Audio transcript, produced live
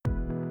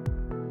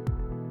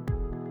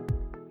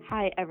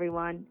Hi,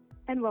 everyone,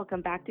 and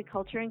welcome back to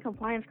Culture and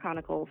Compliance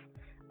Chronicles,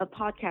 a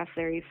podcast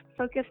series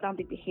focused on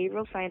the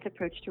behavioral science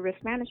approach to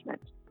risk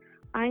management.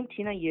 I'm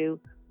Tina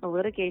Yu, a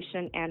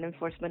litigation and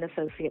enforcement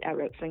associate at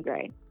Ropes &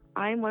 Gray.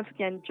 I am once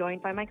again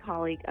joined by my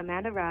colleague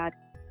Amanda Rad,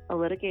 a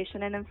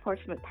litigation and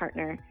enforcement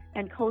partner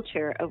and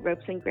co-chair of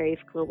Ropes & Gray's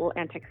Global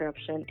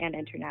Anti-Corruption and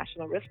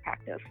International Risk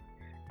Practice,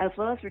 as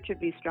well as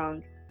Richard B.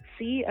 Strong,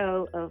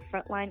 CEO of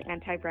Frontline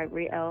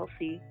Anti-Bribery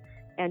LLC,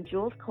 and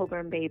Jules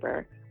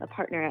Colburn-Baber, a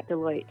partner at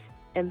Deloitte.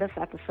 In this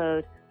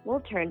episode,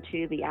 we'll turn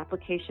to the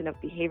application of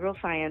behavioral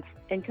science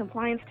in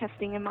compliance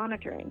testing and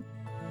monitoring.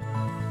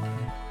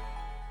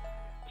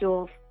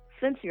 Jules,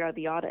 since you're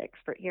the audit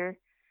expert here,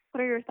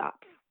 what are your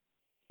thoughts?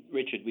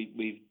 Richard,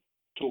 we've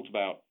talked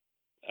about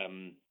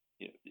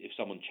if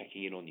someone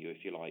checking in on you,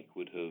 if you like,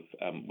 would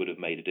have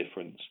made a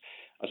difference.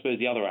 I suppose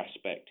the other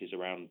aspect is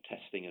around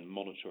testing and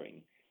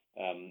monitoring,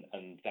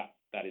 and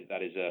that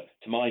is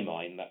to my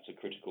mind, that's a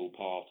critical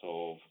part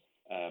of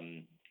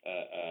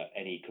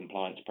any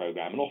compliance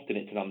program, and often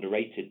it's an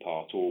underrated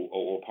part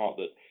or a part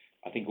that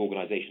I think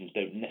organisations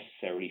don't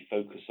necessarily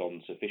focus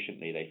on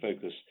sufficiently. They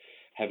focus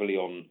heavily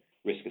on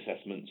risk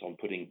assessments, on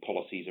putting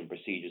policies and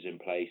procedures in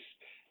place,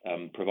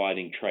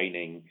 providing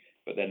training,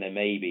 but then there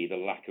may be the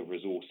lack of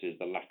resources,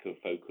 the lack of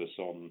focus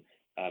on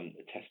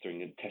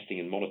testing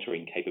and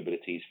monitoring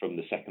capabilities from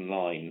the second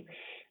line.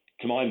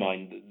 To my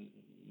mind,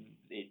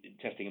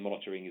 testing and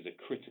monitoring is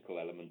a critical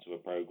element of a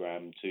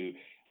program to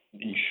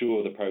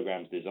ensure the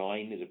program's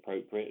design is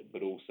appropriate,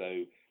 but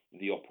also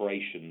the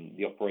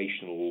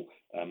operational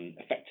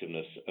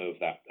effectiveness of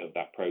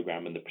that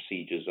program and the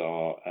procedures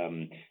are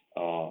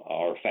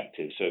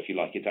effective. So if you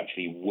like, it's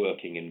actually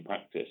working in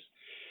practice.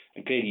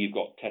 And clearly, you've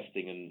got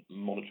testing and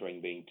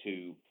monitoring being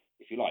two,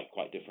 if you like,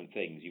 quite different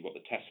things. You've got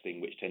the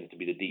testing, which tends to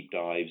be the deep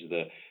dives,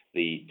 the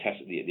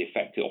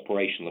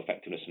operational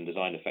effectiveness and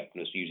design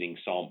effectiveness using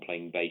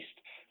sampling-based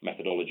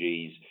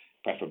methodologies,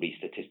 preferably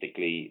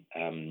statistically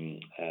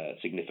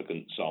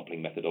significant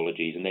sampling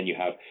methodologies. And then you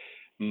have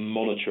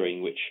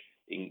monitoring, which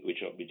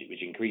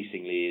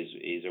increasingly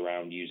is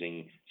around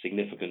using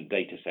significant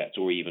data sets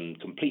or even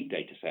complete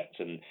data sets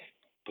and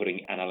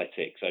putting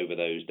analytics over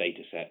those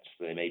data sets.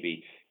 They may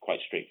be quite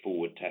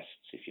straightforward tests,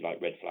 if you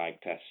like, red flag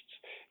tests,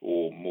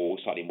 or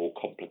slightly more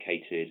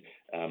complicated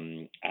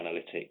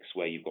analytics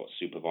where you've got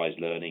supervised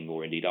learning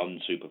or indeed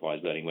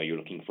unsupervised learning where you're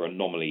looking for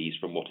anomalies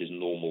from what is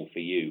normal for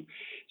you.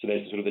 So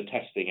there's sort of the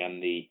testing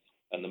and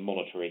the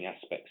monitoring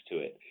aspects to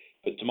it.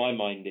 But to my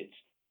mind,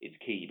 it's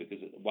key because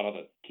one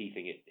other key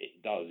thing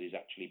it does is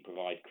actually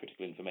provide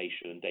critical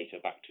information and data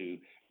back to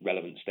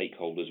relevant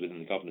stakeholders within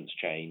the governance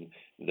chain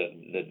that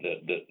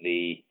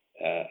the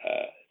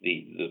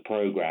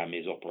program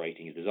is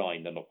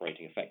designed and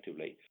operating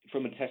effectively.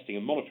 From a testing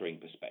and monitoring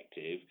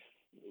perspective,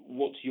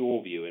 what's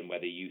your view in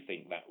whether you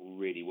think that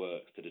really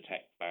works to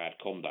detect bad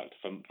conduct?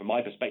 From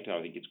my perspective,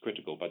 I think it's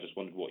critical, but I just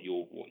wondered what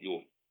your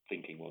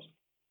thinking was.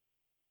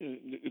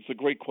 It's a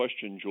great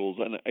question, Jules,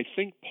 and I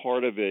think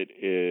part of it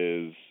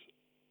is,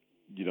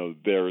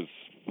 there's,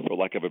 for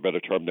lack of a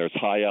better term, there's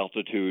high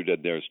altitude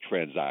and there's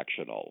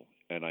transactional.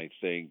 And I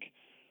think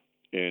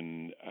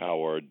in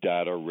our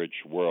data-rich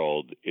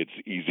world, it's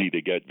easy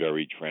to get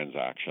very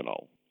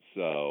transactional.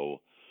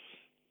 So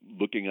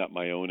looking at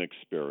my own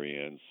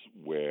experience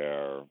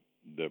where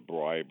the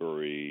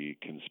bribery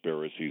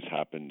conspiracies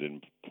happened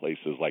in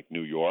places like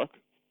New York,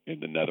 in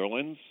the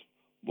Netherlands,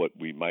 what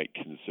we might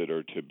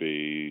consider to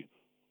be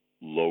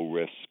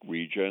low-risk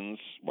regions,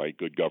 right?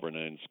 Good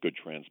governance, good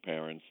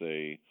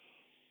transparency.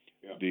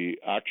 Yeah. The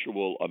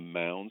actual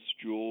amounts,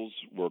 Jules,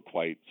 were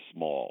quite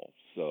small.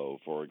 So,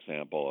 for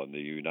example, in the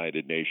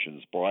United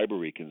Nations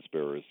bribery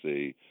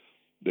conspiracy,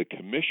 the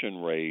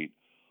commission rate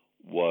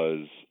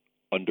was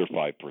under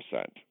 5%,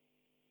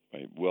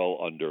 right? Well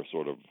under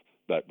sort of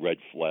that red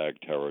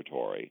flag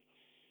territory.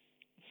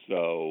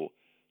 So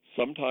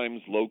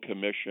sometimes low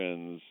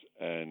commissions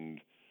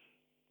and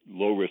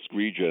low-risk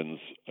regions,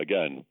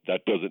 again,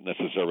 that doesn't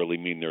necessarily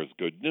mean there's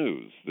good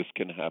news. This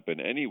can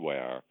happen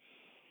anywhere.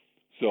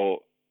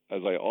 So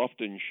as I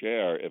often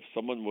share, if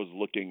someone was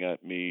looking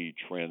at me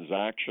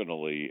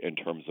transactionally in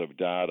terms of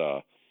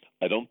data,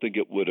 I don't think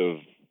it would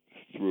have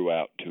threw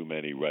out too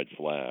many red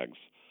flags.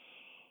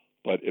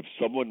 But if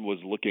someone was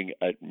looking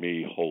at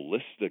me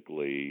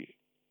holistically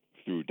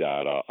through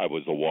data, I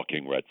was a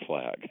walking red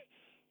flag.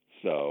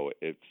 So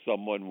if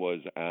someone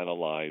was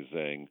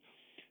analyzing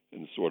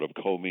and sort of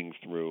combing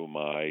through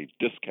my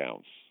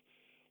discounts,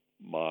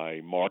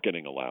 my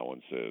marketing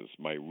allowances,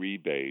 my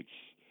rebates,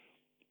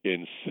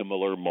 in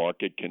similar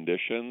market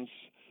conditions,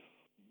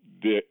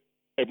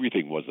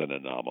 everything was an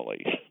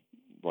anomaly,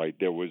 right?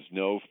 There was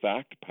no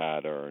fact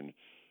pattern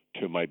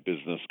to my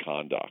business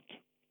conduct.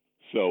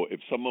 So if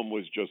someone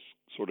was just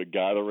sort of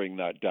gathering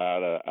that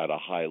data at a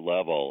high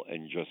level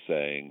and just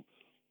saying,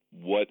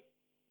 what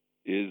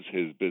is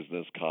his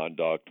business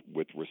conduct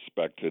with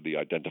respect to the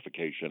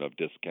identification of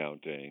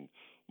discounting,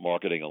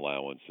 marketing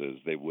allowances,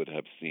 they would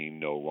have seen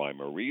no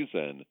rhyme or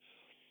reason.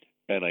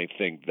 And I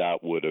think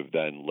that would have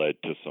then led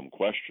to some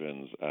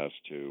questions as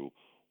to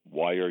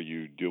why are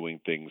you doing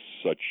things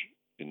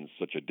in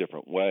such a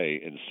different way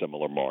in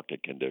similar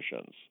market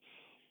conditions?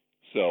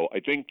 So I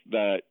think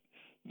that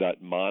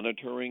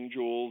monitoring,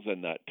 Jules,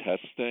 and that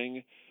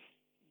testing,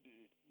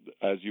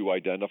 as you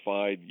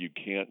identified, you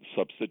can't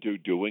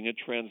substitute doing it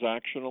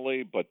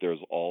transactionally, but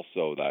there's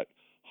also that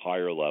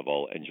higher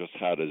level and just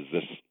how does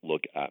this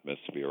look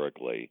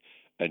atmospherically,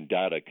 and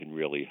data can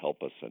really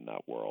help us in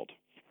that world.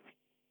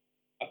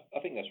 I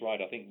think that's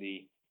right. I think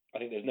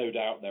there's no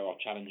doubt there are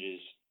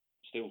challenges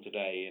still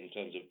today in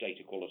terms of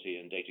data quality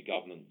and data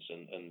governance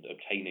and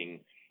obtaining,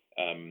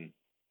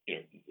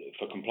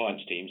 for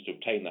compliance teams to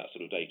obtain that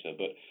sort of data.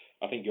 But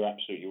I think you're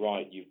absolutely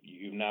right.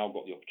 You've now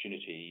got the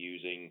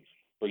opportunity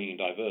bringing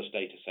diverse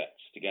data sets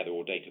together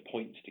or data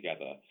points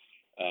together,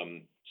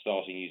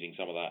 starting using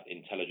some of that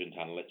intelligent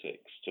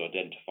analytics to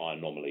identify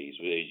anomalies.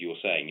 As you're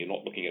saying, you're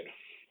not looking at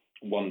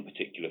one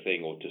particular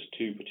thing or just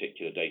two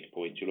particular data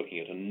points. You're looking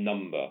at a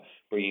number,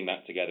 bringing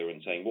that together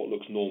and saying what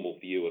looks normal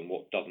for you and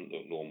what doesn't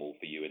look normal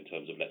for you in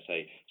terms of, let's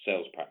say,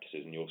 sales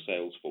practices in your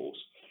sales force.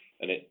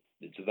 And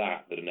it's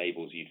that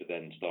enables you to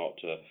then start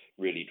to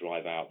really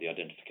drive out the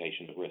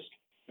identification of risk.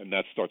 And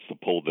that starts to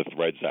pull the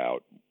threads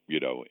out,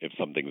 if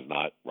something's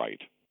not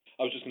right.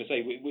 I was just going to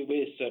say,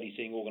 we're certainly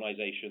seeing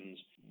organizations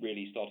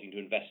really starting to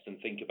invest and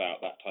think about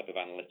that type of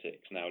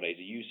analytics nowadays.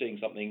 Are you seeing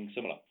something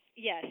similar?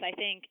 Yes, I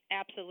think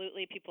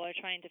absolutely people are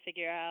trying to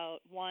figure out,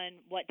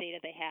 one, what data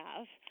they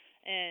have,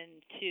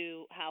 and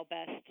two, how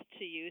best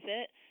to use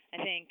it.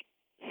 I think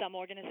some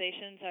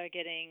organizations are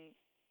getting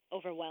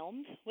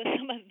overwhelmed with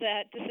some of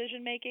that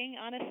decision making,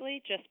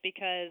 honestly, just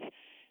because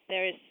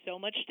there is so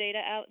much data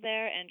out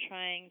there, and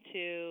trying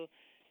to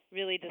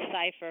really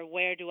decipher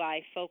where do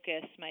I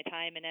focus my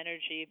time and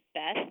energy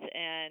best.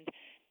 And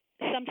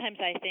sometimes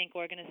I think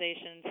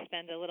organizations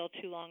spend a little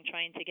too long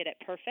trying to get it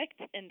perfect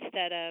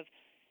instead of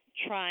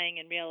trying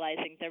and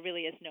realizing there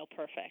really is no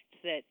perfect,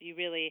 that you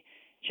really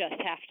just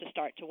have to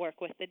start to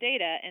work with the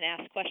data and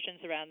ask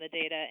questions around the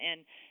data,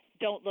 and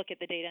don't look at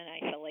the data in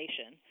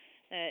isolation.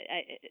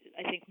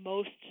 I think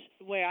most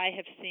where I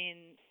have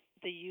seen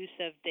the use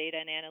of data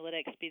and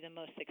analytics be the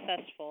most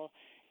successful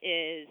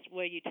is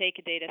where you take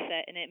a data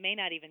set, and it may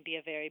not even be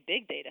a very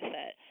big data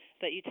set,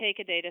 but you take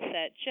a data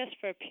set just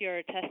for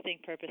pure testing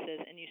purposes,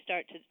 and you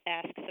start to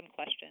ask some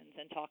questions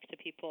and talk to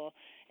people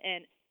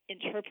and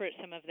interpret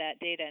some of that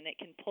data, and it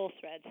can pull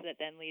threads that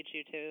then lead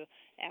you to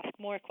ask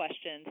more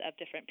questions of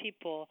different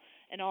people,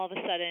 and all of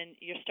a sudden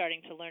you're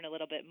starting to learn a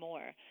little bit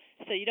more.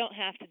 So you don't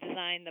have to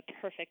design the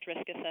perfect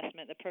risk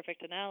assessment, the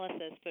perfect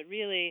analysis, but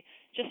really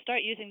just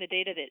start using the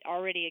data that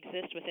already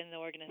exists within the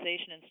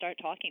organization and start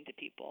talking to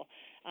people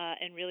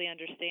and really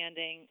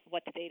understanding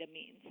what the data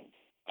means.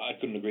 I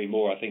couldn't agree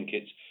more. I think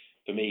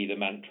for me, the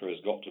mantra has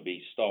got to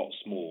be start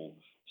small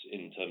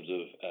in terms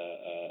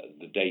of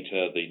the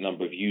data, the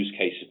number of use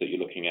cases that you're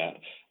looking at,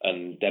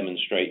 and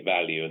demonstrate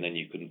value, and then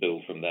you can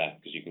build from there,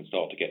 because you can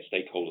start to get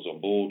stakeholders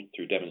on board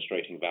through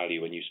demonstrating value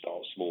when you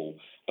start small,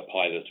 a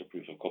pilot, a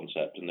proof of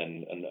concept, and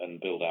then and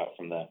build out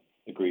from there.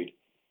 Agreed.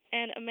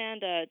 And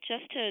Amanda,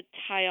 just to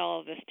tie all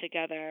of this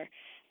together,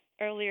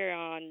 earlier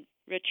on,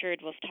 Richard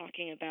was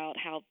talking about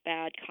how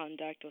bad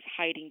conduct was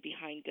hiding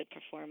behind good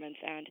performance,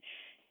 and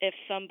if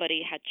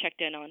somebody had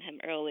checked in on him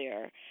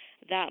earlier,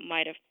 that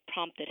might have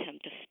prompted him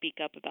to speak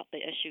up about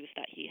the issues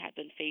that he had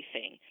been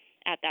facing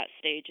at that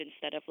stage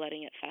instead of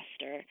letting it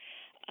fester.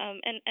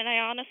 And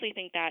I honestly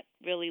think that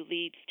really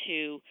leads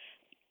to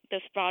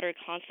this broader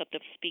concept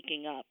of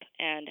speaking up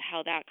and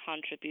how that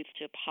contributes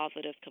to a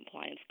positive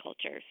compliance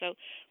culture. So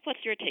what's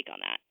your take on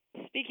that?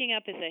 Speaking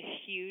up is a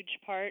huge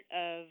part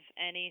of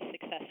any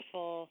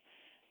successful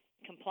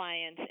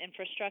compliance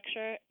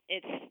infrastructure.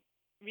 It's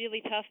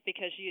really tough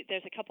because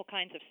there's a couple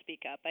kinds of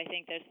speak up. I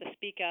think there's the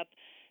speak up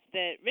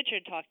that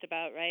Richard talked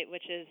about, right,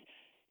 which is,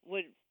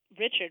 would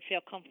Richard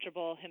feel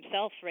comfortable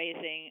himself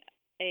raising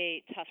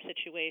a tough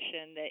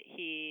situation that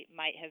he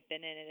might have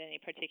been in at any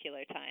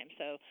particular time?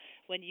 So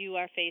when you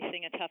are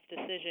facing a tough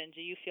decision,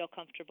 do you feel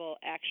comfortable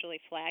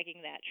actually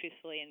flagging that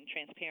truthfully and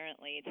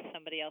transparently to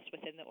somebody else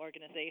within the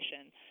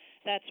organization?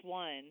 That's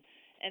one.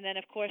 And then,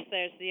 of course,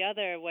 there's the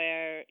other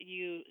where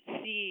you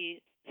see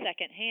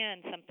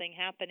secondhand something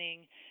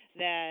happening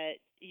that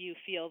you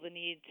feel the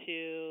need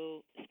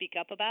to speak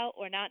up about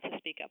or not to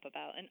speak up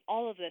about. And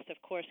all of this,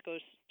 of course, goes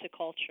to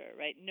culture,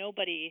 right?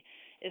 Nobody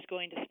is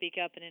going to speak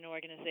up in an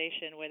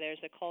organization where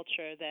there's a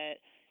culture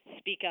that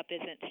speak up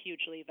isn't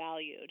hugely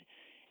valued.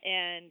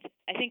 And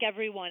I think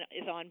everyone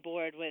is on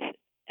board with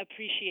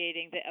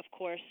appreciating that, of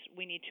course,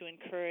 we need to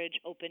encourage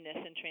openness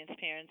and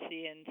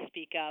transparency and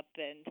speak up,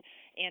 and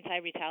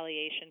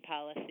anti-retaliation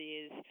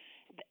policies.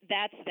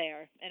 That's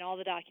there, and all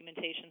the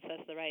documentation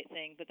says the right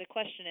thing. But the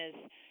question is,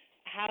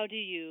 how do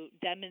you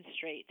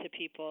demonstrate to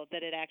people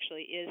that it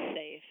actually is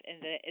safe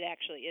and that it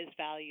actually is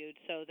valued,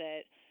 so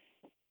that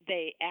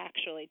they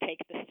actually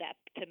take the step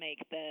to make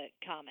the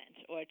comment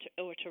or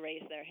to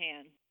raise their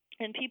hand?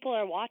 And people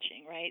are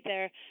watching, right?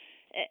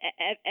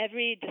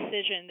 Every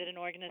decision that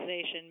an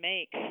organization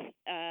makes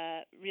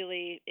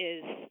really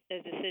is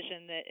a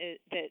decision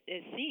that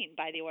is seen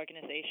by the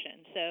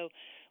organization. So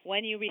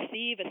when you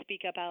receive a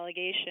speak up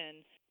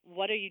allegation,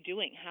 what are you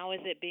doing? How is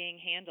it being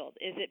handled?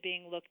 Is it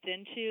being looked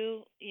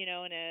into,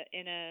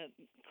 in a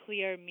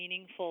clear,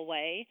 meaningful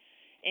way?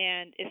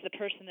 And is the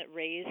person that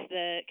raised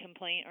the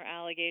complaint or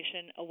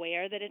allegation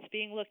aware that it's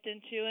being looked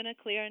into in a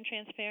clear and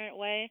transparent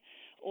way?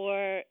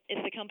 Or is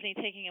the company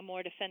taking a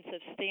more defensive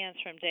stance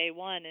from day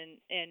one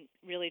and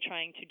really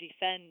trying to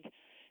defend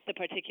the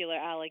particular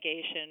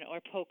allegation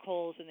or poke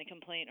holes in the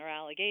complaint or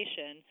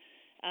allegation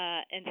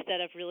instead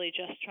of really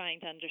just trying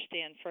to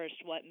understand first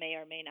what may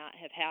or may not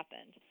have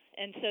happened?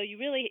 And so you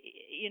really,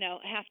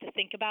 have to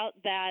think about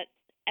that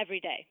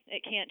every day.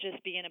 It can't just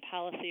be in a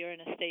policy or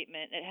in a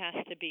statement. It has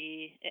to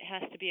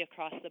be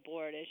across the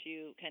board as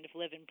you kind of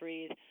live and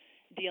breathe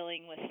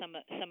dealing with some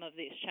of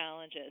these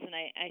challenges. And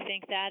I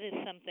think that is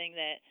something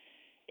that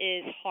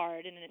is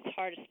hard, and it's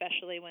hard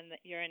especially when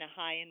you're in a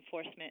high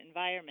enforcement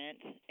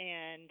environment.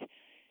 And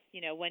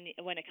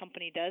when a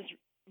company does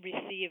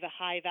receive a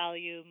high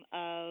volume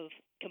of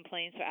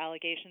complaints or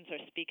allegations or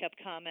speak up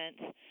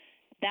comments,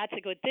 that's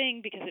a good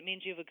thing because it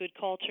means you have a good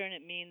culture and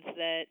it means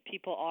that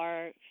people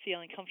are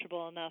feeling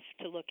comfortable enough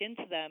to look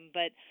into them.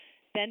 But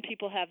then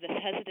people have this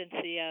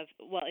hesitancy of,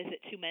 well, is it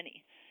too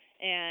many?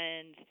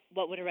 And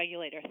what would a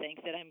regulator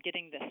think that I'm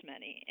getting this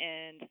many?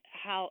 And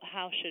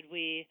how should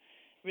we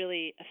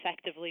really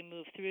effectively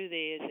move through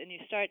these? And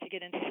you start to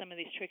get into some of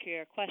these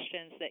trickier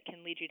questions that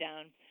can lead you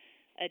down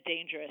a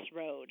dangerous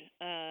road.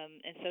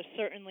 And so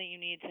certainly you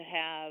need to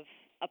have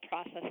a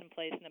process in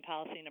place and a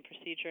policy and a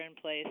procedure in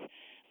place.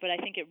 But I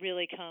think it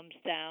really comes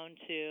down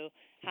to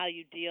how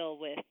you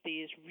deal with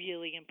these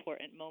really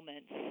important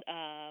moments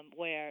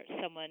where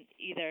someone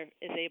either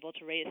is able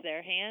to raise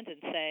their hand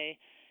and say,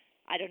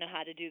 I don't know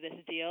how to do this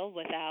deal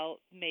without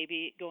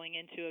maybe going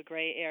into a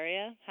gray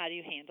area. How do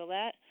you handle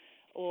that?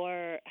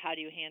 Or how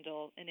do you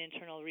handle an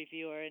internal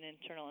review or an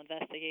internal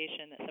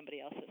investigation that somebody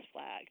else has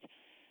flagged?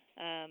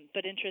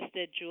 But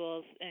interested,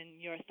 Jules, in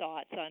your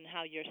thoughts on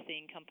how you're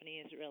seeing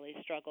companies really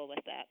struggle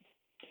with that.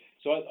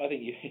 So I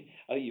think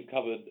you've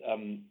covered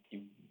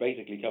you've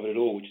basically covered it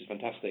all, which is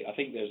fantastic. I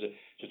think there's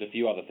just a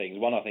few other things.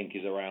 One I think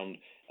is around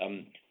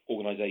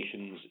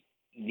organisations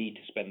need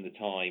to spend the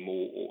time,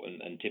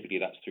 and typically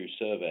that's through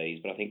surveys.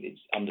 But I think it's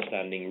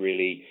understanding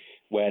really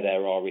where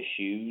there are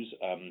issues,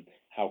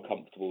 how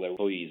comfortable their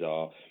employees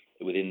are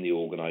within the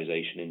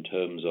organisation in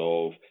terms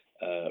of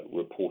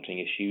reporting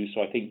issues.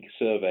 So I think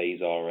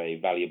surveys are a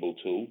valuable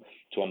tool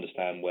to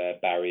understand where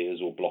barriers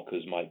or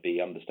blockers might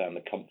be, understand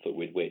the comfort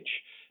with which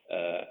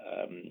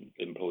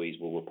employees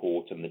will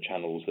report and the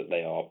channels that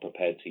they are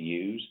prepared to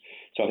use.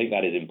 So I think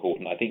that is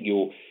important. I think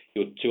your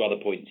two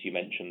other points you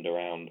mentioned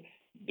around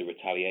the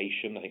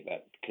retaliation, I think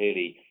that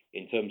clearly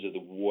in terms of the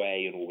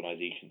way an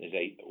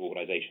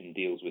organisation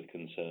deals with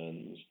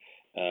concerns,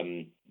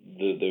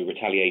 the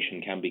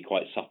retaliation can be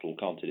quite subtle,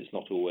 can't it? It's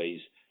not always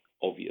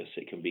obvious.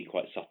 It can be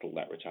quite subtle,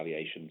 that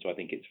retaliation. So I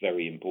think it's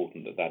very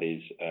important that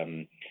is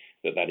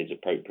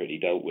appropriately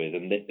dealt with.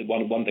 And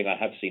one thing I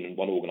have seen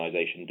one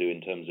organisation do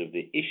in terms of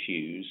the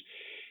issues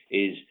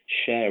is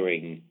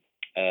sharing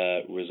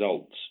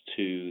results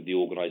to the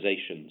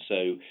organisation.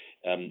 So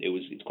it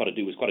was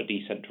quite a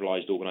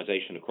decentralised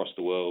organisation across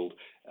the world,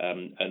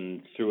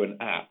 and through an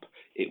app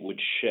it would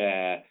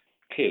share,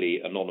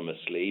 clearly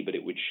anonymously, but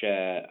it would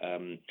share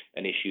an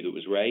issue that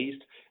was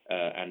raised.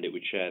 And it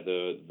would share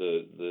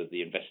the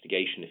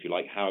investigation, if you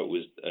like, how it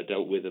was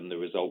dealt with, and the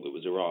result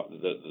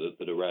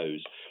that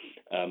arose.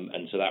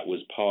 And so that was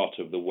part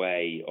of the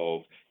way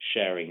of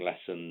sharing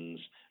lessons,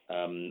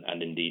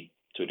 and indeed,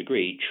 to a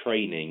degree,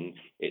 training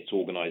its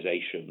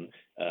organisation,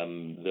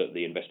 that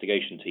the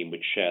investigation team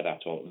would share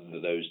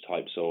those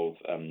types of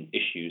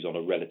issues on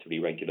a relatively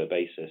regular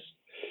basis.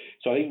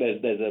 So I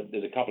think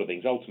there's a couple of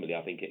things. Ultimately,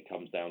 I think it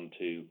comes down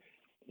to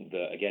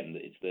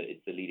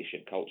it's the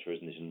leadership culture,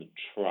 isn't it, and the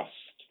trust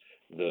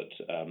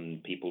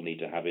that people need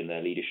to have in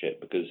their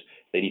leadership, because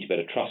they need to be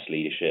able to trust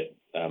leadership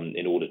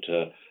in order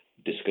to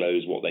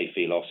disclose what they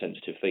feel are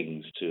sensitive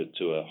things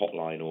to a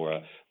hotline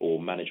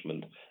or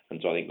management. And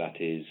so I think that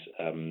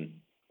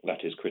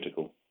is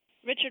critical.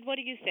 Richard, what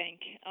do you think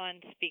on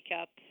Speak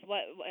Up?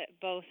 What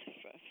both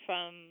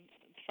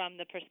from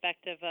the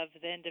perspective of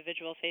the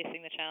individual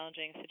facing the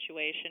challenging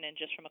situation and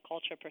just from a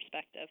culture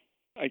perspective?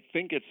 I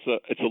think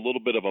it's a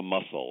little bit of a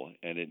muscle,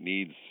 and it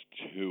needs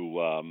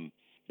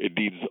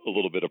a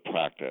little bit of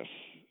practice.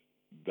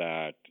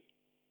 That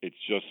it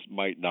just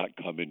might not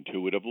come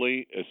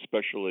intuitively,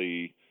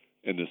 especially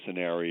in the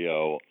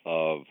scenario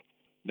of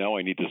now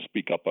I need to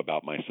speak up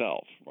about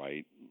myself,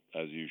 right?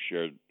 As you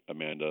shared,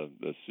 Amanda,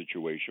 the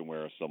situation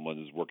where someone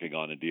is working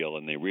on a deal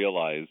and they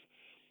realize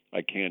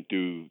I can't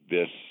do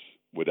this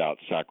without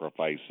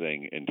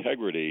sacrificing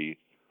integrity.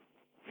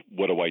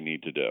 What do I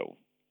need to do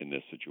in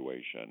this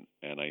situation?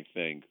 And I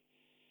think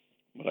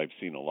what I've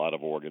seen a lot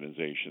of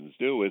organizations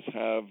do is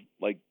have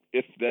like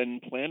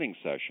if-then planning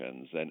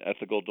sessions and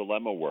ethical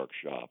dilemma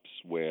workshops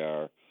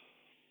where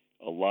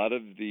a lot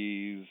of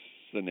these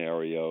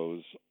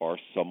scenarios are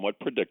somewhat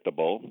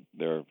predictable.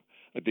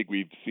 I think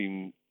we've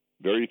seen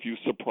very few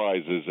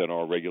surprises in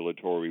our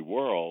regulatory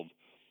world.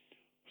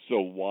 So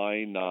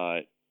why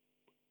not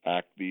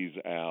act these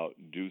out,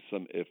 do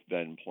some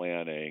if-then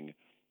planning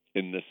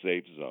in the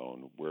safe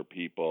zone where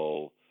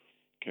people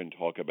can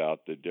talk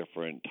about the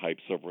different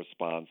types of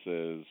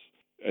responses.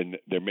 And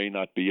there may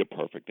not be a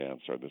perfect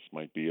answer. This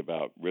might be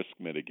about risk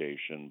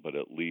mitigation, but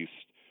at least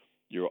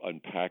you're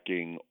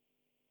unpacking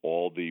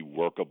all the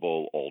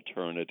workable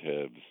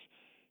alternatives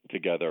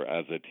together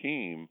as a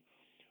team.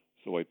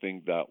 So I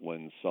think that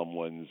when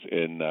someone's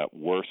in that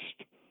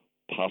worst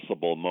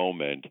possible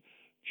moment,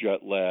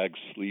 jet lagged,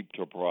 sleep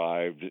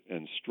deprived,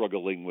 and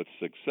struggling with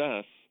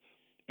success,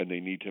 and they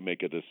need to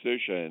make a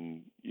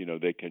decision,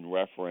 they can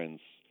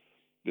reference,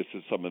 this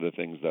is some of the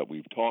things that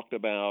we've talked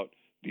about.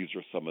 These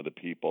are some of the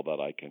people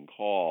that I can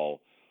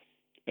call.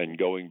 And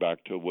going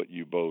back to what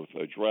you both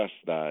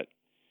addressed, that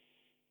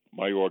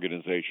my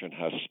organization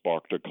has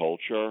sparked a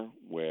culture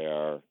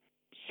where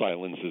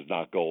silence is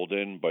not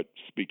golden, but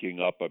speaking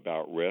up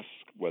about risk,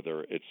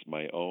 whether it's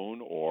my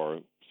own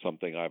or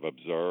something I've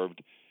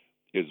observed,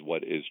 is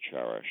what is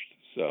cherished.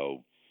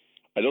 So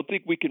I don't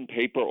think we can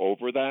paper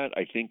over that.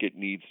 I think it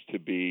needs to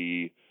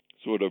be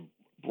sort of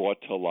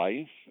brought to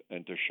life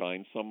and to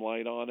shine some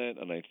light on it.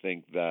 And I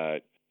think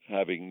that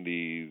having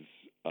these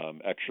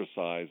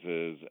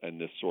exercises and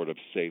this sort of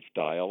safe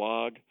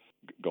dialogue,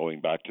 going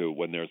back to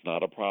when there's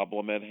not a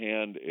problem at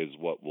hand, is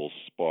what will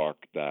spark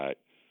that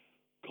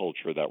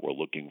culture that we're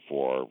looking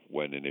for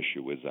when an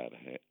issue is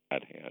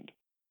at hand.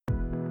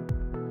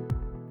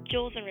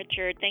 Jules and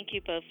Richard, thank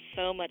you both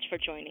so much for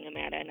joining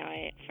Amanda and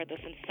I for this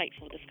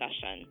insightful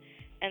discussion.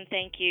 And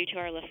thank you to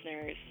our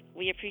listeners.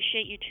 We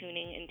appreciate you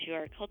tuning into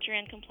our Culture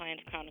and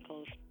Compliance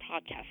Chronicles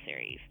podcast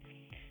series.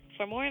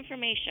 For more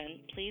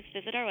information, please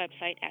visit our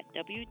website at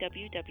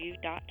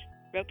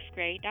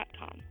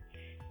www.ropesgray.com.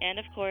 And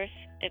of course,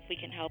 if we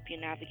can help you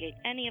navigate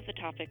any of the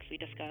topics we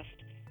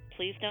discussed,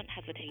 please don't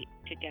hesitate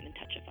to get in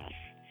touch with us.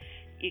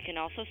 You can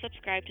also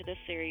subscribe to this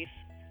series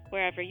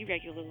wherever you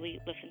regularly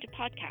listen to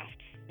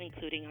podcasts,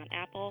 including on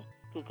Apple,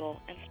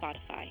 Google, and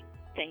Spotify.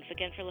 Thanks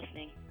again for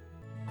listening.